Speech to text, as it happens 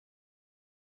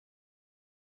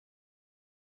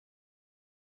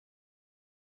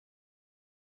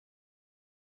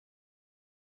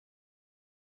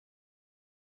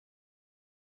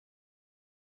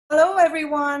Hello,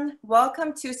 everyone.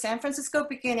 Welcome to San Francisco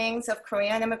Beginnings of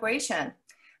Korean Immigration.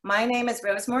 My name is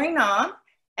Rosemarie Nahm,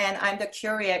 and I'm the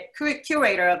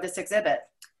curator of this exhibit.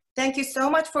 Thank you so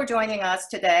much for joining us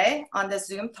today on this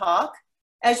Zoom talk.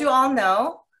 As you all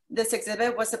know, this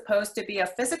exhibit was supposed to be a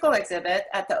physical exhibit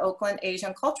at the Oakland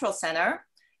Asian Cultural Center,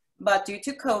 but due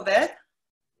to COVID,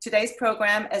 today's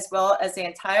program, as well as the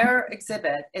entire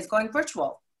exhibit, is going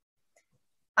virtual.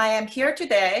 I am here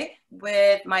today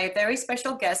with my very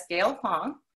special guest, Gail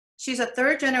Whang. She's a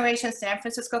third-generation San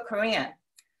Francisco Korean.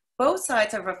 Both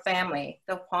sides of her family,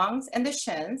 the Hwangs and the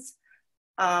Shins,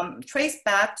 trace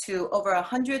back to over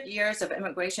 100 years of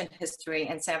immigration history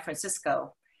in San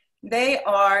Francisco. They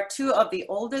are two of the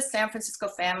oldest San Francisco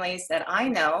families that I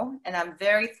know, and I'm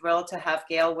very thrilled to have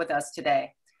Gail with us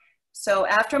today. So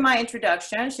after my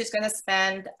introduction, she's going to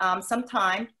spend some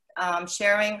time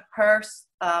sharing her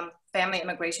family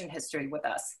immigration history with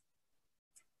us.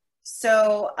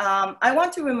 So I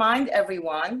want to remind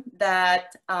everyone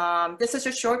that this is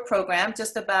a short program,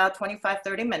 just about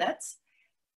 25-30 minutes.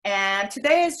 And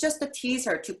today is just a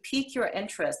teaser to pique your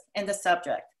interest in the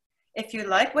subject. If you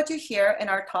like what you hear in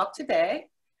our talk today,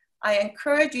 I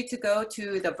encourage you to go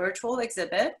to the virtual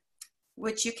exhibit,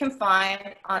 which you can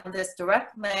find on this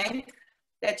direct link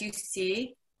that you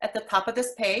see at the top of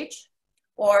this page.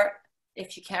 Or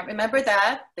if you can't remember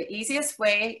that, the easiest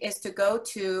way is to go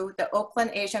to the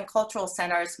Oakland Asian Cultural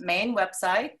Center's main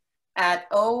website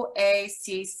at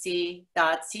oacc.cc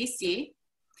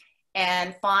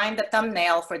and find the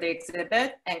thumbnail for the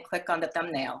exhibit and click on the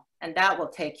thumbnail. And that will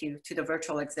take you to the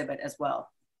virtual exhibit as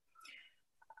well.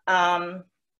 Before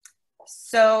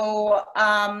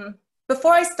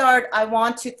I start, I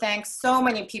want to thank so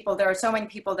many people. There are so many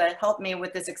people that helped me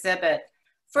with this exhibit.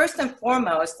 First and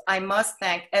foremost, I must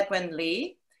thank Edwin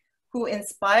Lee, who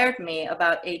inspired me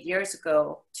about 8 years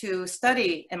ago to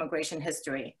study immigration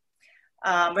history.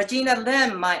 Regina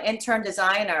Lim, my intern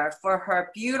designer, for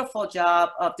her beautiful job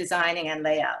of designing and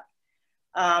layout.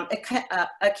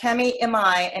 Akemi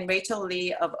Imai and Rachel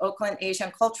Lee of Oakland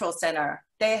Asian Cultural Center.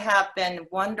 They have been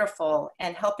wonderful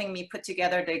in helping me put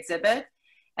together the exhibit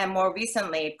and more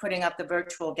recently putting up the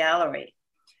virtual gallery.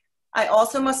 I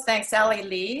also must thank Sally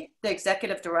Lee, the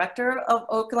executive director of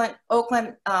Oakland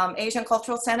Asian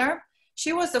Cultural Center.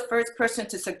 She was the first person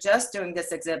to suggest doing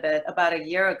this exhibit about a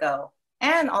year ago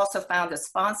and also found the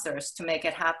sponsors to make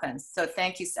it happen. So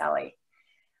thank you, Sally.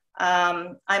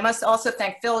 I must also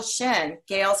thank Phil Shin,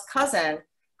 Gail's cousin,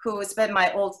 who has been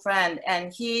my old friend,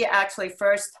 and he actually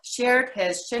first shared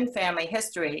his Shin family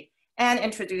history and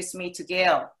introduced me to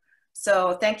Gail.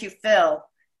 So thank you, Phil.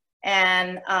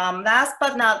 And last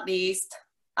but not least,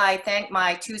 I thank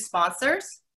my two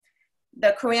sponsors,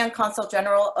 the Korean Consul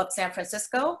General of San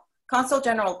Francisco. Consul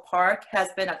General Park has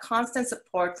been a constant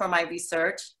support for my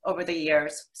research over the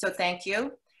years, so thank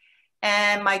you.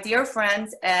 And my dear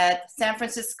friends at San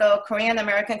Francisco Korean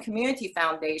American Community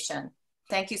Foundation,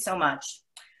 thank you so much.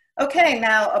 Okay,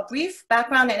 now a brief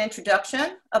background and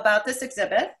introduction about this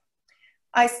exhibit.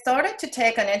 I started to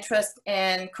take an interest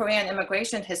in Korean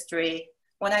immigration history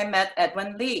when I met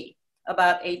Edwin Lee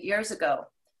about 8 years ago.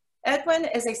 Edwin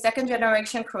is a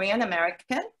second-generation Korean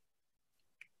American.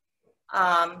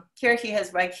 Here he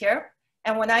is right here.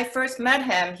 And when I first met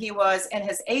him, he was in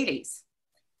his 80s.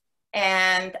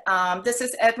 And this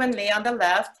is Edwin Lee on the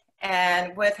left,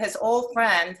 and with his old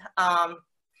friend,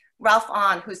 Ralph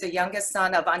An, who's the youngest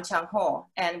son of An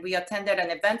Chang-ho. And we attended an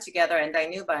event together in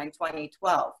Daenuba in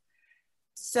 2012.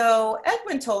 So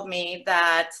Edwin told me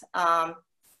that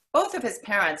both of his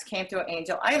parents came through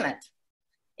Angel Island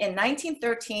in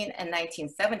 1913 and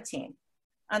 1917.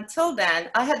 Until then,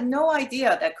 I had no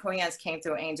idea that Koreans came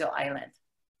through Angel Island.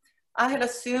 I had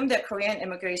assumed that Korean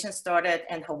immigration started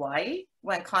in Hawaii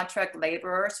when contract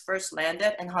laborers first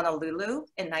landed in Honolulu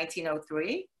in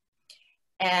 1903,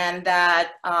 and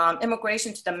that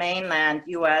immigration to the mainland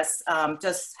US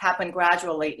just happened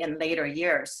gradually in later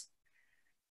years.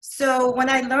 So when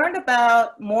I learned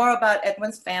more about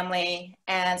Edwin's family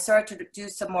and started to do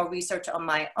some more research on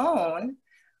my own,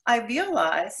 I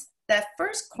realized that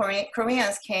first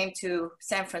Koreans came to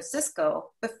San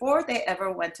Francisco before they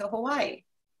ever went to Hawaii.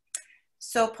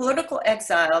 So political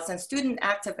exiles and student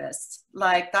activists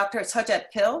like Dr. Seo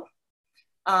Pil,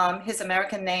 his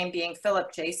American name being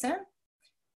Philip Jason,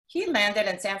 he landed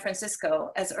in San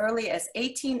Francisco as early as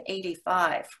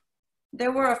 1885.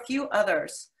 There were a few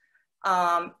others.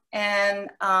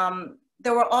 There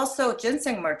were also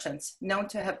ginseng merchants known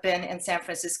to have been in San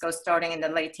Francisco starting in the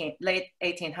late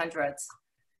 1800s.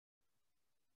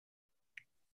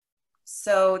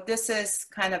 So this is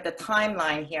kind of the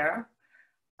timeline here.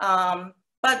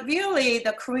 But really,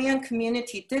 the Korean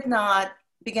community did not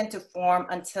begin to form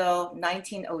until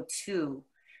 1902,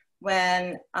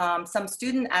 when some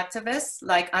student activists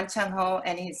like An Chang-ho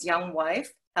and his young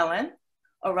wife, Helen,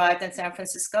 arrived in San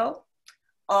Francisco.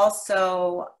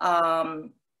 Also,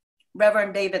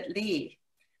 Reverend David Lee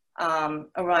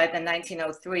arrived in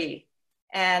 1903,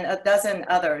 and a dozen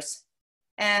others.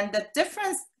 And the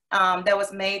difference that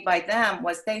was made by them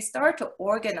was they started to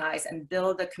organize and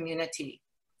build a community,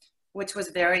 which was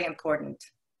very important.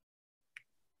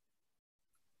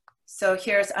 So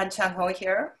here's An Chang-ho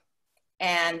here,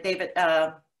 and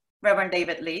Reverend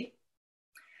David Lee.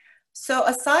 So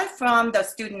aside from the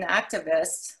student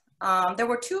activists, there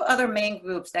were two other main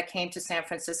groups that came to San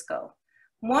Francisco.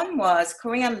 One was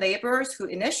Korean laborers who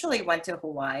initially went to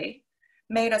Hawaii,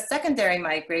 made a secondary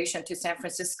migration to San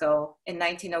Francisco in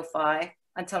 1905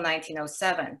 until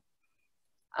 1907.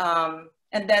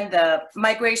 And then the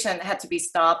migration had to be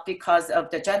stopped because of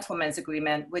the gentleman's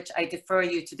agreement, which I defer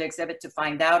you to the exhibit to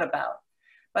find out about.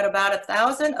 But about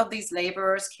 1,000 of these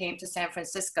laborers came to San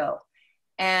Francisco.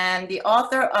 And the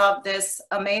author of this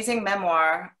amazing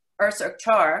memoir, Ursa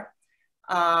Char,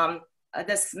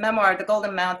 this memoir, The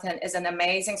Golden Mountain, is an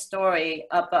amazing story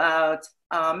about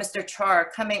Mr.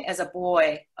 Char coming as a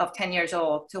boy of 10 years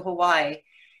old to Hawaii,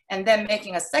 and then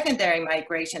making a secondary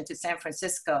migration to San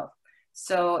Francisco.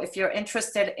 So if you're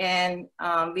interested in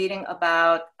reading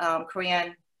about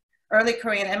early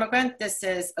Korean immigrant, this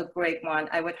is a great one.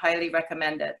 I would highly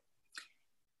recommend it.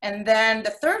 And then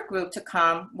the third group to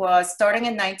come was starting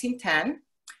in 1910,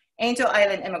 Angel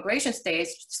Island Immigration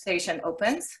Station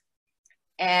opens,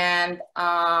 and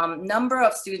number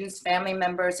of students, family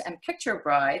members, and picture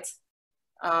brides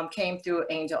came through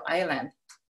Angel Island.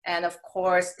 And of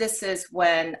course, this is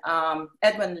when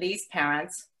Edwin Lee's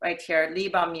parents, right here, Lee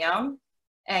Bam-young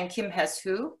and Kim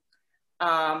Hes-hu,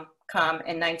 come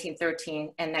in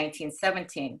 1913 and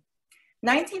 1917.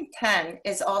 1910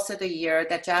 is also the year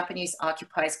that Japanese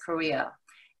occupies Korea.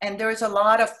 And there's a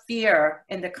lot of fear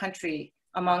in the country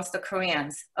amongst the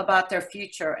Koreans about their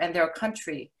future and their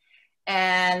country.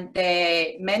 And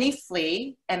many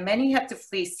flee, and many have to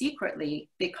flee secretly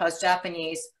because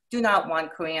Japanese do not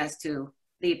want Koreans to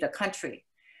leave the country.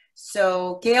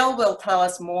 So Gail will tell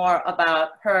us more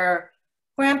about her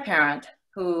grandparent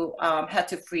who had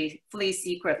to flee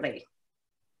secretly.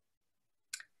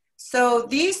 So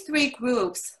these three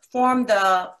groups form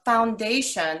the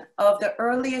foundation of the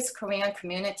earliest Korean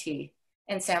community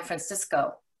in San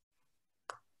Francisco.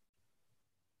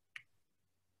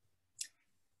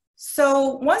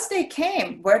 So once they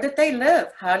came, where did they live?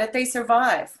 How did they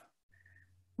survive?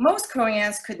 Most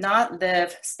Koreans could not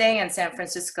stay in San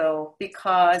Francisco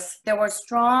because there were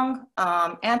strong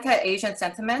anti-Asian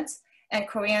sentiments, and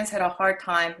Koreans had a hard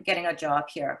time getting a job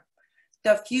here.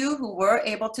 The few who were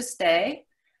able to stay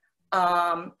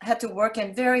had to work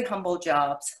in very humble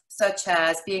jobs, such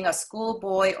as being a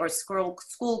schoolboy or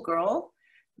schoolgirl,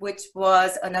 which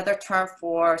was another term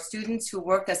for students who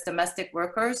worked as domestic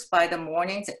workers by the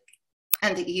mornings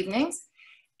and the evenings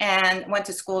and went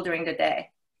to school during the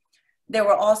day. There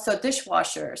were also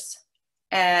dishwashers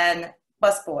and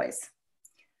busboys.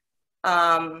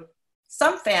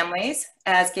 Some families,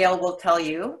 as Gail will tell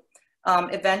you,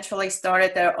 eventually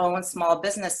started their own small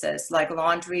businesses like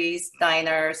laundries,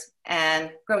 diners,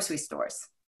 and grocery stores.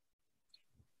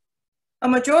 A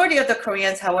majority of the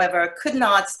Koreans, however, could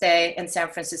not stay in San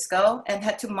Francisco and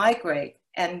had to migrate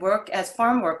and work as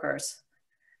farm workers.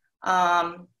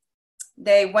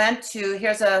 They went to,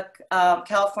 here's a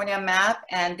California map,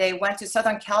 and they went to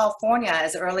Southern California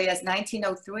as early as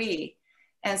 1903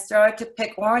 and started to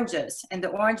pick oranges in the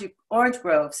orange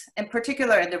groves, in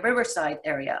particular in the Riverside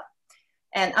area.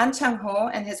 And An Chang-ho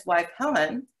and his wife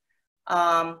Helen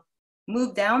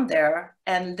moved down there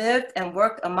and lived and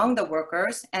worked among the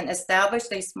workers and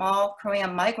established a small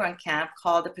Korean migrant camp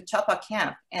called the Pachapa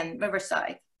Camp in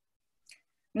Riverside.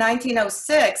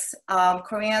 1906,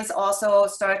 Koreans also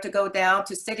started to go down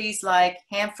to cities like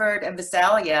Hanford and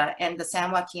Visalia in the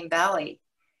San Joaquin Valley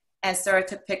and started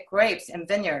to pick grapes in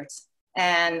vineyards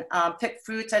and pick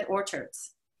fruits at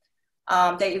orchards.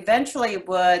 They eventually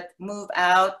would move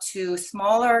out to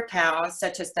smaller towns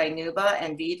such as Dinuba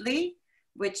and Veedley,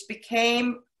 which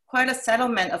became quite a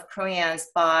settlement of Koreans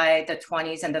by the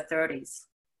 20s and the 30s.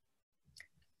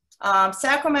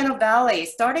 Sacramento Valley,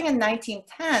 starting in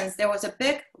 1910s, there was a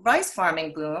big rice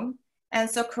farming boom, and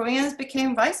so Koreans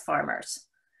became rice farmers.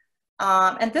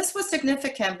 And this was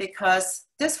significant because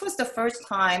this was the first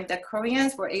time that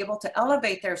Koreans were able to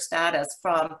elevate their status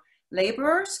from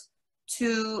laborers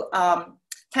to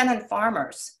tenant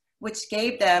farmers, which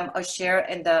gave them a share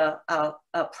in the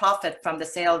profit from the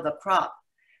sale of the crop.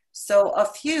 So a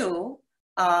few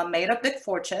made a big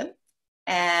fortune,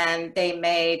 and they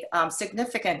made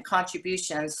significant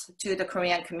contributions to the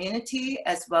Korean community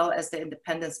as well as the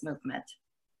independence movement.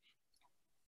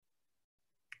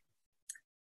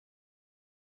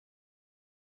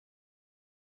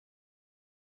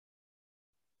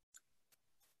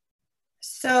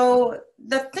 So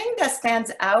the thing that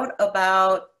stands out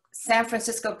about San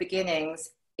Francisco Beginnings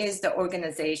is the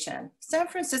organization. San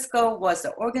Francisco was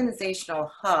the organizational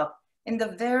hub in the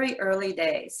very early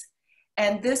days.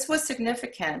 And this was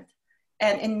significant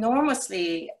and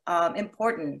enormously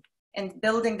important in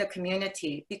building the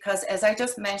community because, as I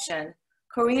just mentioned,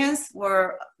 Koreans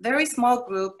were a very small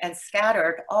group and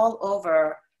scattered all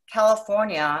over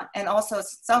California and also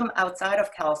some outside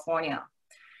of California.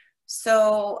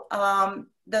 So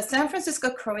the San Francisco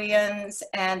Koreans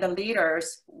and the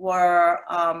leaders were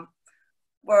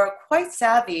quite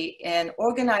savvy in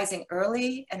organizing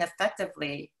early and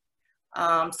effectively.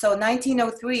 So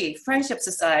 1903, Friendship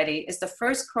Society is the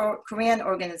first Korean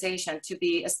organization to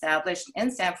be established in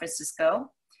San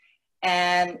Francisco.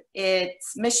 And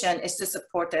its mission is to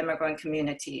support the immigrant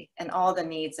community and all the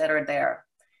needs that are there.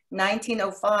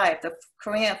 1905, the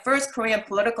first Korean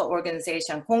political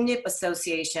organization, Kongnip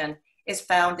Association, is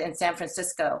found in San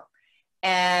Francisco.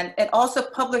 And it also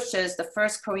publishes the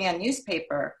first Korean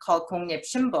newspaper called Kongnip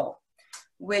Shinbo,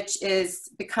 which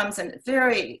becomes a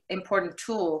very important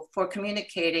tool for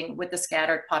communicating with the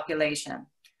scattered population.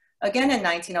 Again, in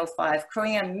 1905,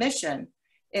 Korean Mission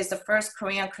is the first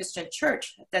Korean Christian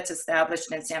church that's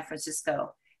established in San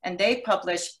Francisco. And they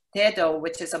publish Daedo,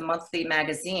 which is a monthly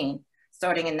magazine,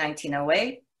 starting in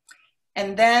 1908.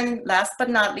 And then last but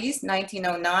not least,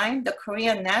 1909, the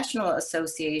Korean National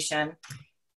Association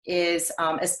is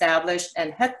established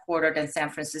and headquartered in San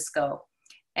Francisco.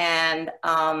 And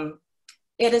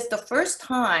it is the first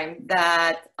time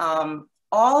that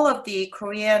all of the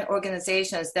Korean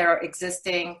organizations that are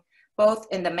existing both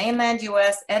in the mainland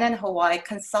US and in Hawaii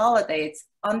consolidates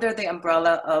under the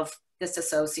umbrella of this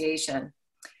association.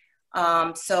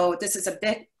 So this is a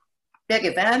big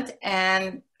event,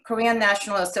 and Korean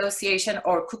National Association,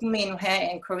 or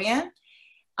Kukminhwae in Korean,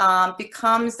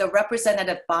 becomes the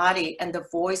representative body and the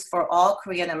voice for all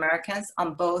Korean Americans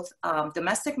on both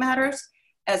domestic matters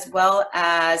as well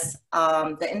as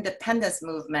the independence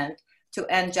movement to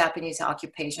end Japanese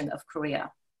occupation of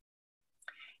Korea.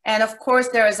 And of course,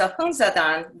 there is a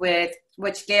Hungsadan,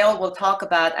 which Gail will talk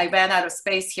about. I ran out of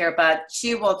space here, but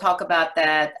she will talk about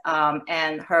that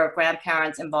and her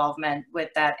grandparents' involvement with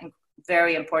that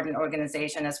very important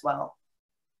organization as well.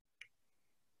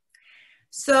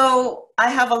 So I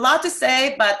have a lot to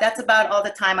say, but that's about all the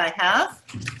time I have.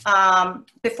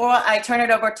 Before I turn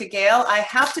it over to Gail, I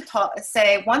have to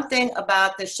say one thing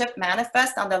about the ship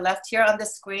manifest on the left here on the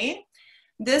screen.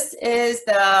 This is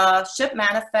the ship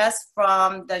manifest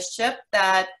from the ship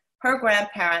that her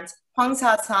grandparents, Hwang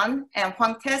Sa-san and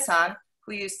Hwang Tae-san,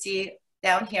 who you see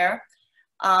down here,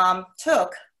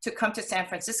 took to come to San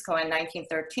Francisco in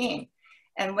 1913.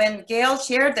 And when Gail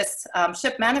shared this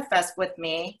ship manifest with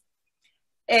me,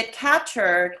 it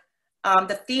captured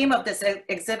the theme of this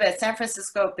exhibit, San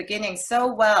Francisco Beginning,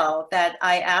 so well that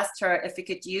I asked her if we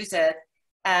could use it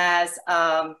as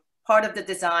part of the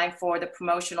design for the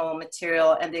promotional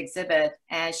material and the exhibit,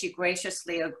 and she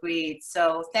graciously agreed.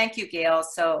 So thank you, Gail,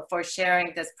 for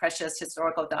sharing this precious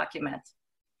historical document.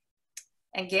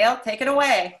 And Gail, take it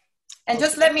away. And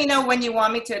just let me know when you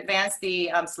want me to advance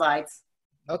the slides.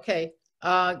 Okay.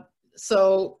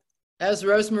 So as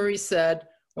Rosemarie said,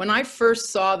 when I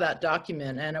first saw that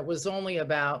document, and it was only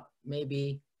about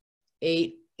maybe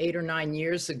eight or 9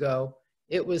 years ago,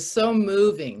 it was so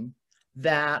moving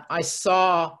that I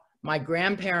saw my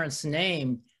grandparents'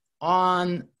 name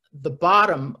on the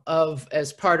bottom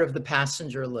as part of the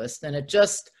passenger list. And it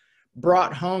just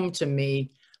brought home to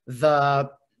me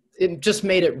it just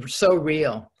made it so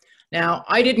real. Now,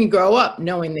 I didn't grow up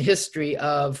knowing the history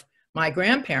of my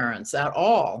grandparents at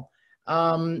all.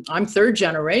 I'm third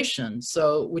generation,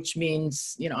 which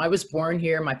means, I was born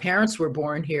here, my parents were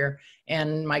born here,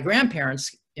 and my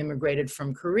grandparents immigrated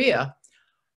from Korea.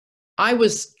 I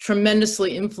was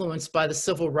tremendously influenced by the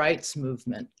civil rights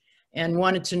movement and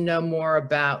wanted to know more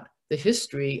about the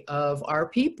history of our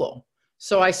people.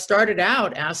 So I started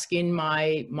out asking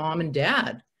my mom and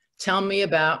dad, tell me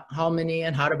about Halmini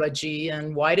and Harabaji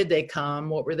and why did they come?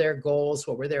 What were their goals?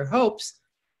 What were their hopes?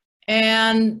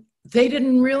 And they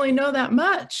didn't really know that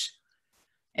much.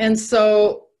 And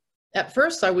so at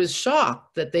first I was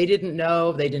shocked that they didn't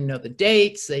know the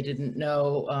dates, they didn't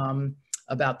know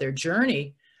about their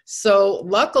journey. So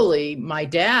luckily my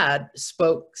dad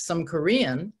spoke some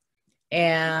Korean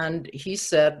and he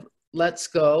said, let's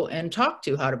go and talk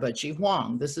to Harabaji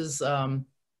Hwang. This is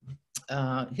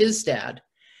his dad.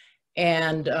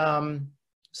 And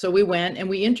so we went and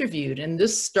we interviewed, and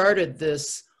this started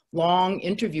this long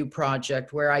interview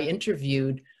project where I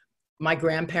interviewed my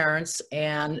grandparents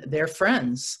and their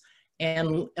friends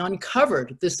and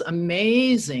uncovered this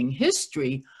amazing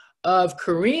history of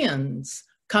Koreans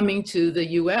coming to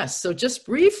the US. So just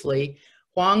briefly,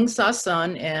 Hwang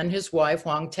Sa-sun and his wife,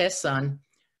 Hwang Tae-sun,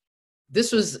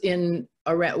 this was in,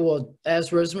 well,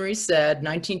 as Rosemarie said,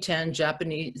 1910,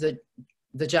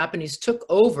 the Japanese took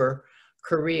over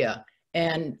Korea.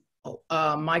 And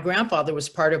my grandfather was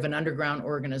part of an underground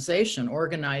organization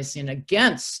organizing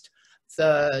against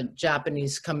the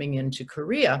Japanese coming into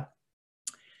Korea.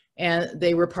 And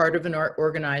they were part of an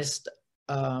organized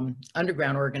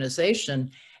underground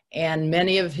organization. And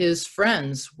many of his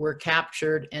friends were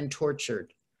captured and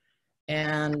tortured.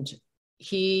 And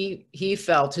he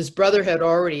felt, his brother had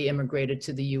already immigrated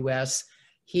to the US.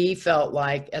 He felt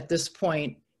like at this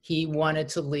point, he wanted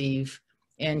to leave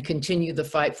and continue the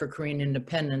fight for Korean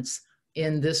independence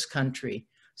in this country.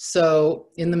 So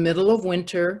in the middle of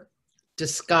winter,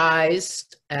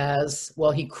 disguised as,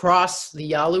 well, he crossed the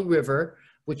Yalu River,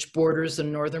 which borders the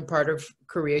northern part of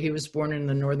Korea. He was born in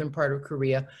the northern part of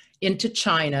Korea, into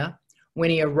China. When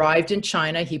he arrived in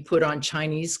China, he put on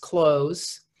Chinese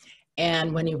clothes.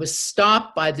 And when he was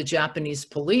stopped by the Japanese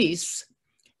police,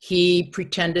 he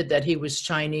pretended that he was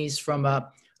Chinese from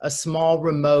a small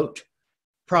remote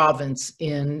province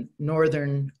in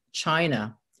northern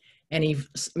China. And he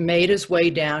made his way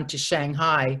down to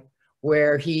Shanghai,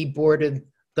 where he boarded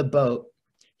the boat.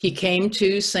 He came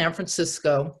to San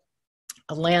Francisco,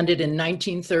 landed in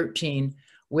 1913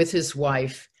 with his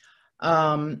wife.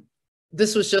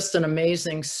 This was just an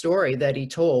amazing story that he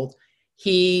told.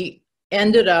 He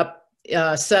ended up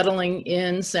settling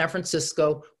in San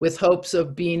Francisco with hopes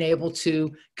of being able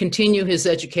to continue his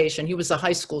education. He was a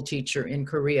high school teacher in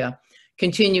Korea,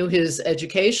 continue his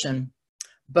education.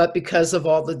 But because of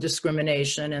all the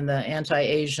discrimination and the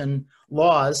anti-Asian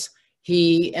laws,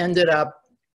 he ended up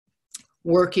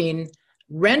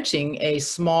renting a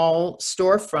small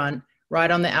storefront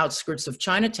right on the outskirts of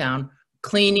Chinatown,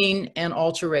 cleaning and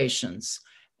alterations.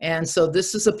 And so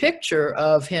this is a picture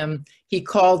of him. He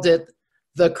called it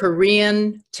the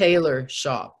Korean tailor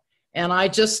shop. And I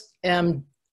just am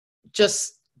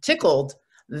tickled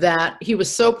that he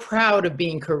was so proud of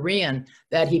being Korean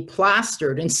that he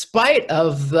plastered, in spite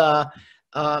of the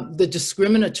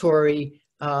discriminatory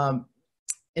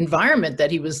environment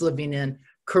that he was living in,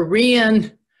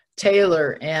 Korean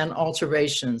tailor and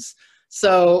alterations.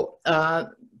 So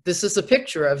this is a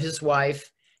picture of his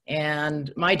wife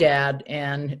and my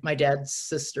dad's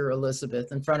sister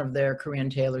Elizabeth in front of their Korean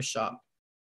tailor shop.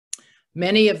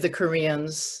 Many of the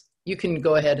Koreans, you can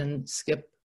go ahead and skip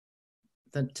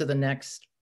to the next.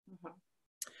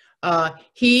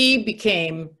 He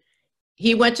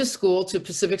went to school, to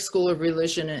Pacific School of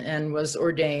Religion, and was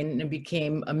ordained and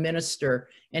became a minister.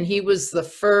 And he was the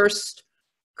first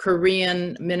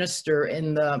Korean minister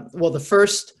in the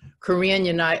first Korean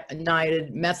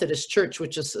United Methodist Church,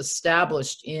 which was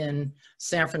established in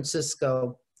San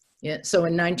Francisco. So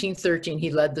in 1913,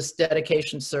 he led this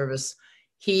dedication service.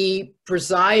 He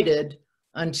presided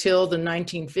until the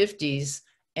 1950s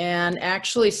and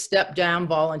actually stepped down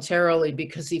voluntarily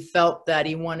because he felt that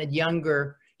he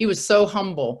was so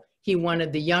humble, he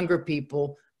wanted the younger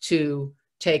people to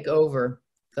take over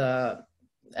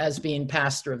as being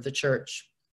pastor of the church.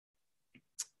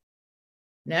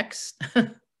 Next.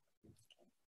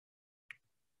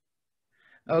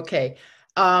 Okay.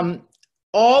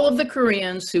 All of the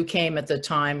Koreans who came at the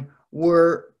time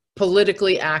were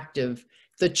politically active.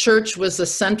 The church was the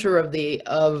center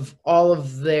of all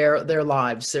of their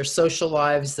lives, their social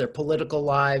lives, their political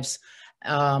lives,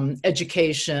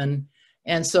 education.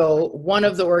 And so one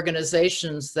of the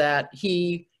organizations that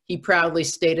he proudly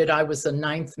stated I was the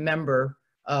 9th member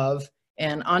of,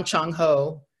 and An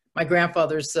Chang-ho, my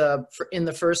grandfather's in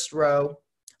the first row,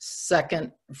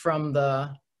 second from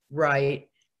the right,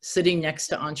 sitting next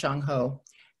to An Chang-ho.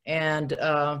 And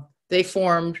they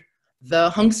formed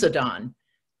the Hungsadan.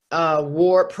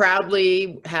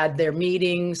 Proudly had their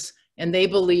meetings, and they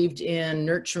believed in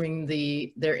nurturing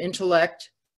their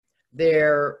intellect,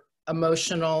 their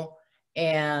emotional,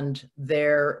 and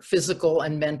their physical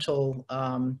and mental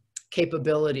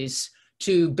capabilities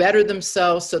to better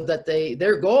themselves, so that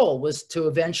their goal was to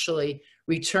eventually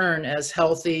return as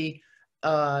healthy,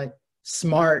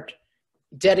 smart,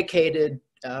 dedicated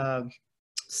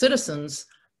citizens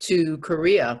to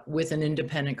Korea with an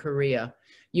independent Korea.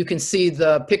 You can see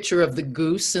the picture of the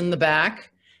goose in the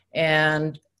back,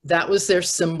 and that was their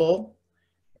symbol.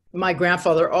 my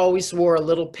grandfather always wore a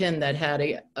little pin that had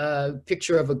a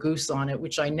picture of a goose on it,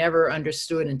 which I never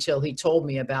understood until he told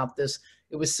me about this.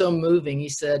 It was so moving. He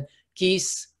said,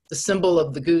 geese, the symbol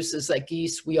of the goose is that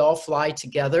geese, we all fly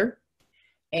together,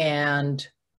 and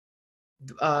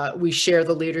we share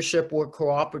the leadership, we're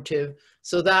cooperative.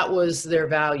 So that was their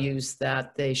values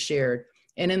that they shared.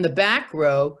 And in the back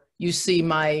row, you see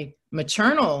my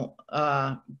maternal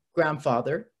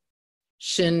grandfather,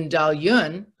 Shin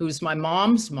Dal-yun, who's my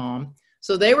mom's mom.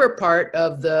 So they were part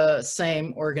of the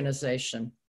same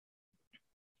organization.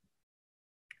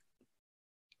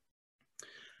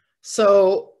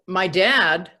 So my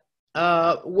dad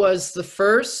was the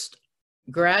first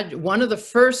one of the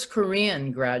first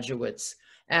Korean graduates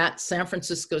at San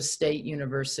Francisco State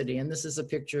University. And this is a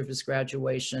picture of his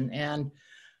graduation. And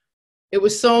it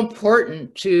was so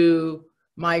important to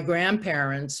my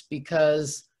grandparents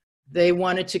because they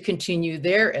wanted to continue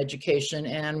their education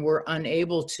and were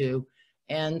unable to.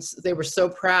 And they were so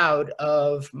proud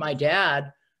of my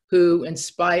dad, who, in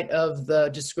spite of the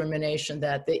discrimination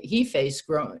that he faced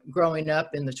growing up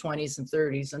in the 20s and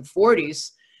 30s and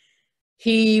 40s,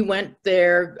 he went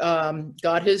there,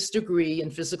 got his degree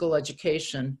in physical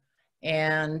education,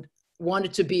 and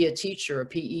wanted to be a teacher, a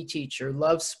PE teacher,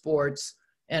 loved sports,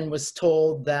 and was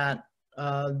told that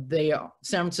San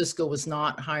Francisco was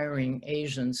not hiring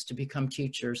Asians to become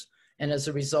teachers, and as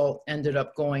a result ended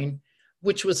up going,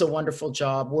 which was a wonderful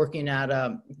job, working at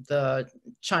the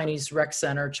Chinese rec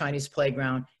center, Chinese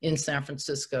playground in San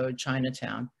Francisco,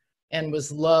 Chinatown, and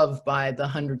was loved by the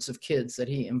hundreds of kids that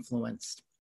he influenced.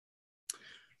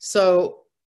 So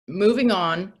moving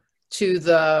on to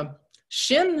the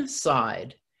Shin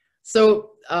side.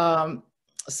 So,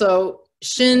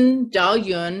 Shin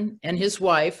Dal-yun and his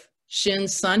wife, Shin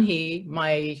Sun-hee,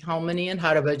 my halmoni and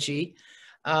harabaji,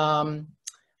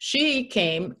 she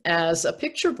came as a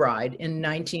picture bride in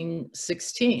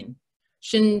 1916.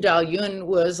 Shin Dal-yun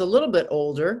was a little bit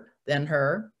older than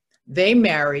her. They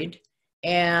married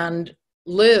and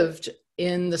lived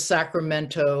in the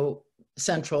Sacramento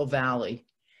Central Valley.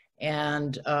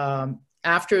 And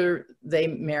after they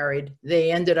married,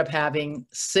 they ended up having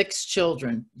 6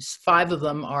 children. 5 of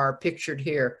them are pictured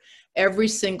here. Every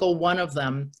single one of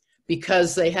them,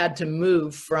 because they had to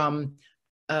move from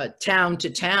town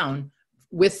to town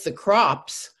with the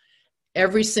crops,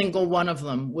 every single one of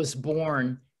them was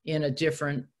born in a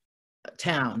different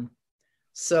town.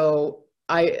 So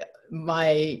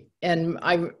my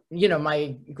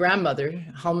grandmother,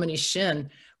 Halmoni Shin,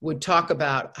 would talk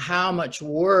about how much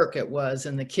work it was,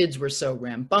 and the kids were so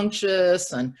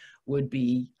rambunctious and would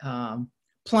be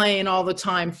playing all the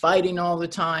time, fighting all the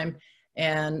time.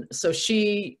 And so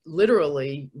she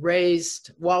literally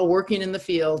raised, while working in the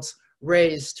fields,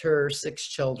 raised her 6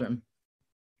 children.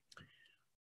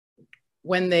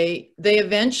 When they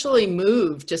eventually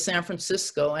moved to San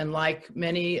Francisco, and like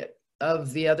many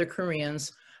of the other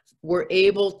Koreans, were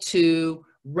able to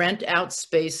rent out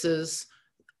spaces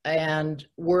and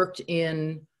worked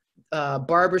in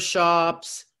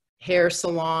barbershops, hair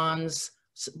salons,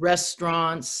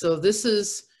 restaurants. So this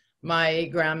is my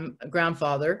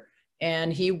grandfather,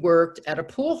 and he worked at a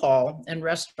pool hall and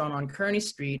restaurant on Kearny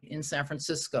Street in San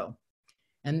Francisco.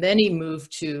 And then he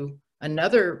moved to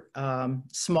another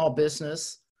small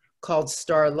business called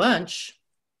Star Lunch,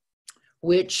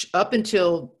 which up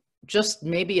until just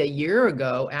maybe a year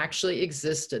ago actually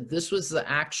existed. This was the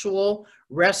actual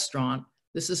restaurant.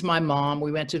 This is my mom.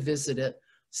 We went to visit it.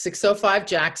 605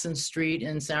 Jackson Street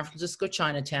in San Francisco,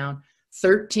 Chinatown,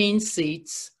 13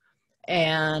 seats.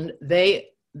 And they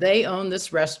owned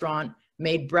this restaurant,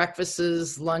 made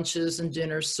breakfasts, lunches, and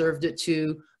dinners, served it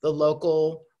to the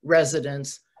local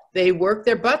residents. They worked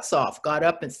their butts off, got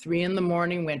up at 3 in the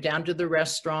morning, went down to the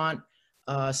restaurant,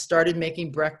 started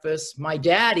making breakfast. My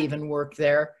dad even worked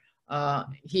there.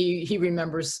 He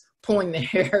remembers pulling the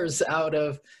hairs out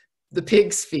of the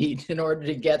pig's feet in order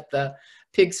to get the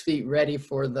pig's feet ready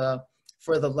for the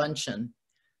luncheon.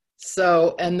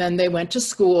 So, and then they went to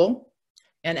school,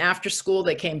 and after school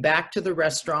they came back to the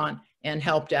restaurant and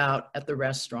helped out at the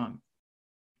restaurant.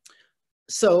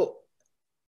 So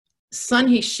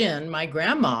Sun-hee Shin, my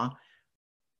grandma,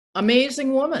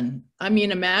 amazing woman. I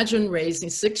mean, imagine raising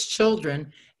 6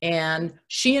 children, and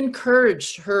she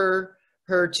encouraged her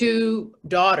 2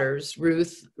 daughters,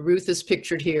 Ruth is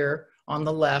pictured here on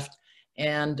the left,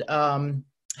 and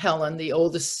Helen, the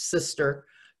oldest sister,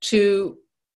 to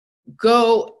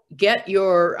go get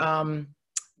your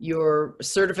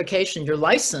certification, your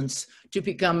license to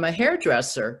become a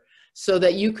hairdresser, so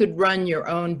that you could run your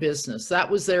own business. That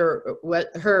was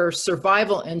her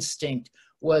survival instinct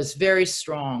was very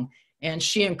strong, and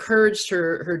she encouraged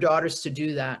her daughters to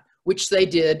do that. which they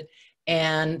did,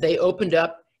 and they opened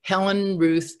up Helen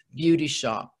Ruth Beauty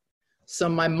Shop. So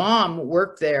my mom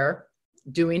worked there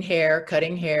doing hair,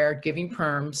 cutting hair, giving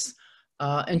perms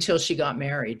until she got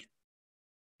married.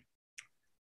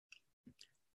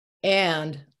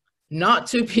 And not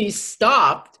to be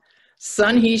stopped,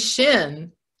 Sun Hee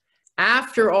Shin,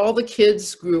 after all the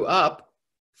kids grew up,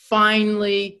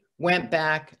 finally went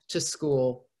back to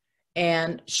school.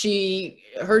 And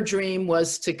her dream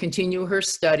was to continue her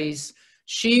studies.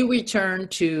 She returned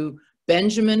to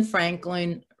Benjamin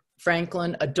Franklin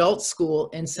Adult School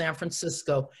in San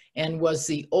Francisco and was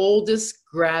the oldest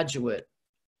graduate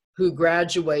who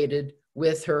graduated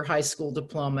with her high school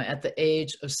diploma at the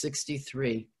age of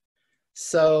 63.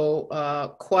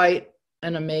 So quite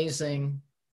an amazing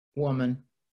woman.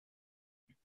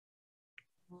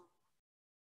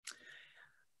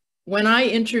 When I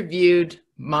interviewed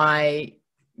my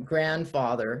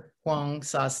grandfather, Huang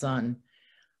Sa-sun,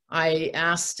 I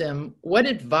asked him, what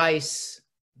advice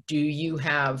do you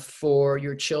have for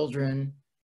your children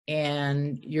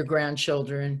and your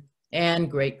grandchildren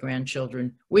and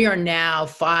great-grandchildren? We are now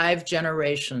 5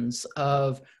 generations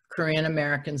of Korean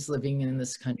Americans living in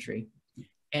this country.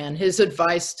 And his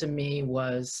advice to me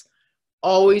was,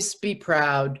 always be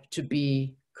proud to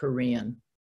be Korean.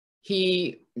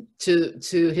 He, to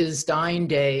his dying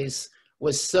days,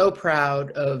 was so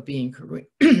proud of being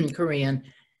Korean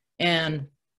and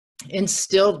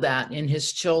instilled that in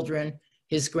his children,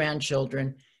 his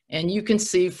grandchildren. And you can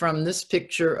see from this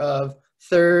picture of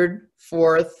 3rd,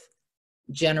 4th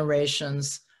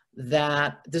generations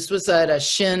that this was at a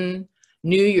Shin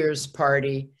New Year's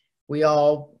party. We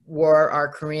all wore our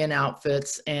Korean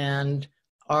outfits and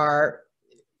are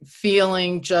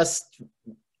feeling just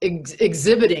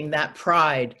exhibiting that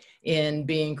pride in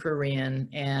being Korean.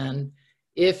 And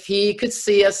if he could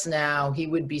see us now, he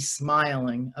would be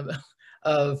smiling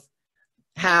of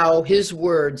how his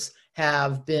words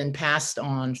have been passed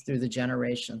on through the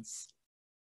generations.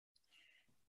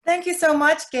 Thank you so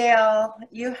much, Gail.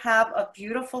 You have a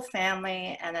beautiful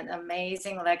family and an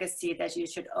amazing legacy that you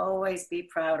should always be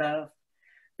proud of.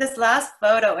 This last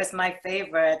photo is my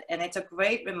favorite, and it's a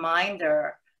great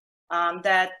reminder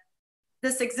that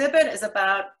this exhibit is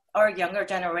about our younger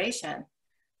generation.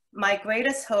 My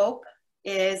greatest hope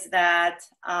is that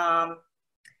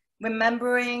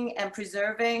remembering and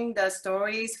preserving the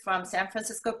stories from San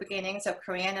Francisco beginnings of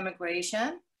Korean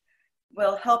immigration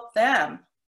will help them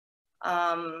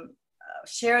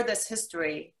share this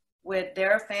history with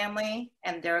their family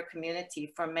and their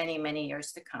community for many, many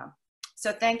years to come.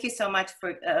 So thank you so much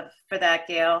for that,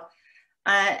 Gail.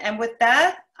 And with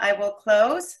that, I will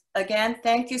close. Again,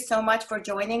 thank you so much for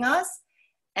joining us.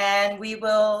 And we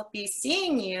will be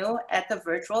seeing you at the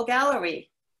virtual gallery.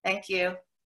 Thank you.